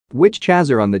Which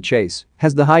Chaser on the chase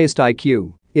has the highest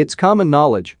IQ? It's common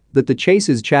knowledge that the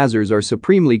chase's Chasers are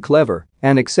supremely clever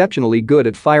and exceptionally good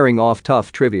at firing off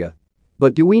tough trivia.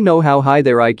 But do we know how high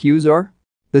their IQs are?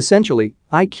 Essentially,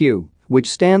 IQ, which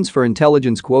stands for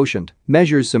intelligence quotient,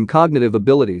 measures some cognitive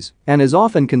abilities and is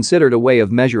often considered a way of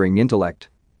measuring intellect.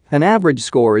 An average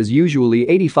score is usually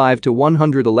 85 to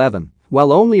 111,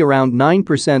 while only around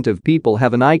 9% of people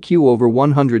have an IQ over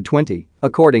 120,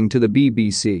 according to the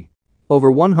BBC. Over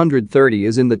 130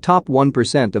 is in the top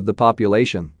 1% of the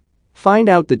population. Find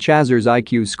out the Chasers'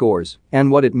 IQ scores and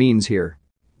what it means here.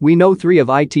 We know 3 of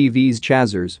ITV's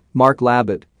Chasers, Mark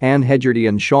Labbett, Anne Hegerty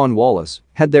and Sean Wallace,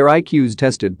 had their IQs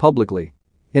tested publicly.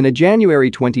 In a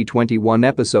January 2021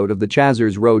 episode of the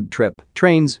Chasers Road Trip,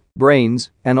 Trains,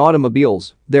 Brains, and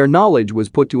Automobiles, their knowledge was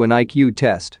put to an IQ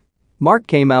test. Mark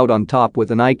came out on top with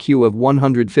an IQ of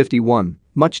 151,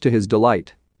 much to his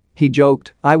delight. He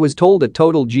joked, "I was told a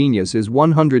total genius is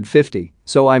 150,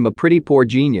 so I'm a pretty poor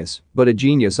genius, but a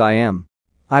genius I am.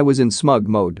 I was in smug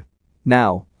mode.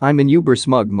 Now, I'm in uber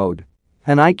smug mode.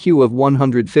 An IQ of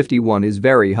 151 is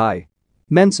very high."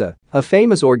 Mensa, a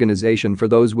famous organization for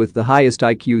those with the highest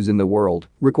IQs in the world,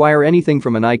 require anything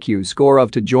from an IQ score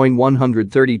of to join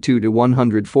 132 to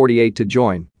 148 to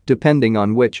join, depending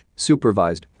on which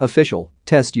supervised, official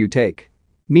test you take.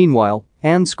 Meanwhile,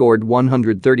 Anne scored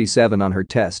 137 on her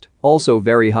test, also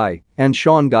very high, and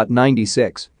Sean got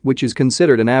 96, which is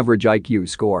considered an average IQ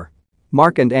score.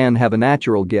 "Mark and Anne have a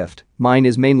natural gift, mine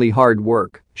is mainly hard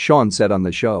work," Sean said on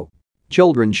the show.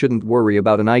 "Children shouldn't worry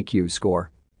about an IQ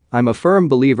score. I'm a firm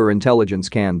believer intelligence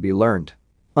can be learned."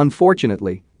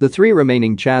 Unfortunately, the 3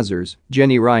 remaining Chasers,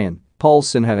 Jenny Ryan, Paul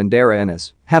Sinha and Dara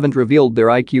Ennis, haven't revealed their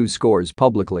IQ scores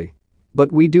publicly.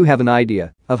 But we do have an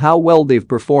idea of how well they've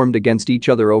performed against each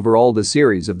other over all the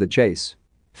series of The Chase.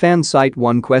 Fan site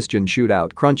One Question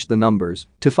Shootout crunched the numbers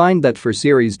to find that for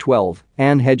Series 12,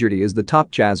 Anne Hegerty is the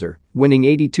top Chaser, winning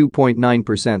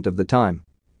 82.9% of the time.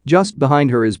 Just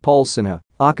behind her is Paul Sinha,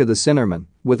 aka the Sinnerman,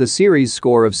 with a series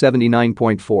score of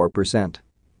 79.4%.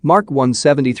 Mark won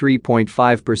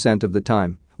 73.5% of the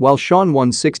time, while Sean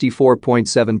won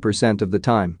 64.7% of the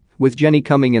time, with Jenny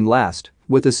coming in last,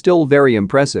 with a still very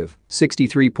impressive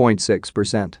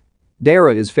 63.6%.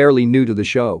 Dara is fairly new to the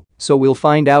show, so we'll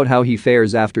find out how he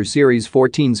fares after Series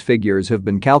 14's figures have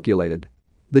been calculated.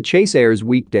 The Chase airs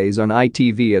weekdays on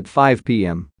ITV at 5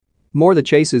 p.m. More The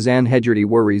Chase's Anne Hegerty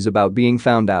worries about being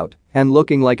found out and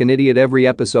looking like an idiot every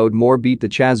episode. More Beat the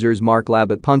Chasers. Mark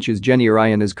Labbett punches Jenny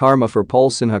Ryan as karma for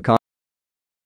Paul Sinha.